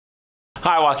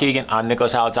Hi Waukegan, I'm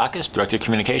Nicholas Alexakis, Director of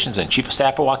Communications and Chief of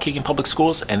Staff for Waukegan Public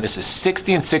Schools, and this is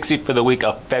 60 and 60 for the week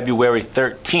of February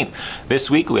 13th. This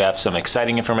week we have some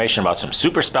exciting information about some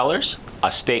super spellers,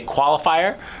 a state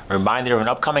qualifier, a reminder of an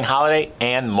upcoming holiday,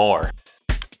 and more.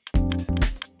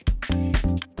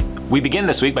 We begin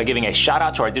this week by giving a shout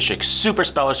out to our district's super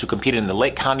spellers who competed in the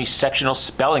Lake County Sectional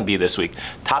Spelling Bee this week.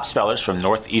 Top spellers from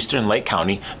northeastern Lake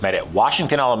County met at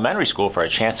Washington Elementary School for a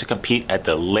chance to compete at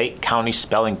the Lake County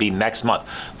Spelling Bee next month.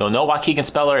 Though no Waukegan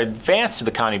speller advanced to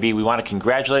the County Bee, we want to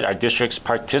congratulate our district's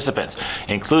participants,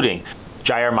 including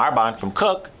Jair Marbon from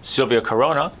Cook, Sylvia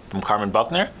Corona from Carmen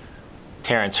Buckner,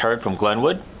 Terrence Hurd from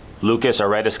Glenwood, Lucas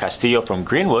Aredes Castillo from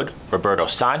Greenwood, Roberto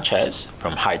Sanchez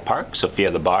from Hyde Park,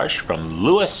 Sofia Labarge from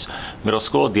Lewis Middle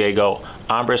School, Diego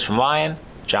Ambres from Lyon,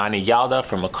 Johnny Yalda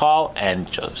from McCall,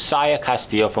 and Josiah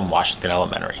Castillo from Washington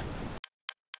Elementary.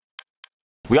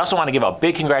 We also want to give a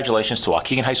big congratulations to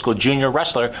Waukegan High School junior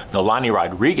wrestler Nolani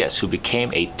Rodriguez, who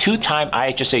became a two-time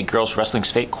IHSA Girls Wrestling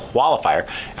State qualifier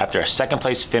after a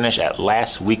second-place finish at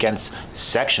last weekend's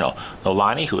sectional.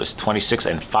 Nolani, who is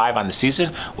 26-5 on the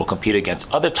season, will compete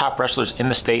against other top wrestlers in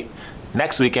the state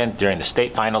next weekend during the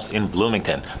state finals in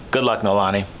Bloomington. Good luck,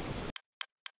 Nolani.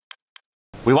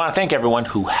 We want to thank everyone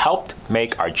who helped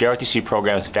make our JROTC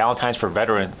program's Valentine's for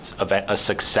Veterans event a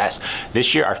success.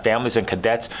 This year, our families and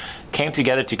cadets came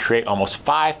together to create almost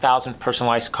 5,000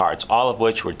 personalized cards, all of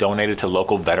which were donated to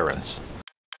local veterans.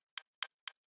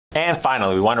 And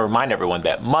finally, we want to remind everyone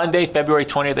that Monday, February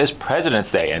 20th is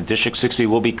President's Day and District 60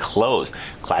 will be closed.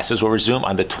 Classes will resume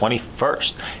on the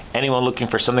 21st. Anyone looking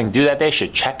for something to do that day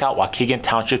should check out Waukegan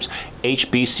Township's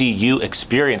HBCU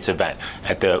Experience event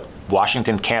at the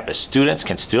Washington campus. Students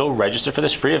can still register for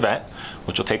this free event,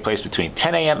 which will take place between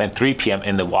 10 a.m. and 3 p.m.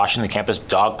 in the Washington campus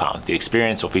dog pound. The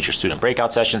experience will feature student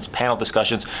breakout sessions, panel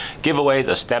discussions, giveaways,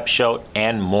 a step show,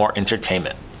 and more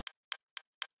entertainment.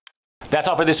 That's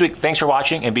all for this week. Thanks for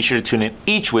watching, and be sure to tune in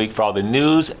each week for all the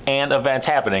news and events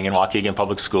happening in Waukegan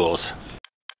Public Schools.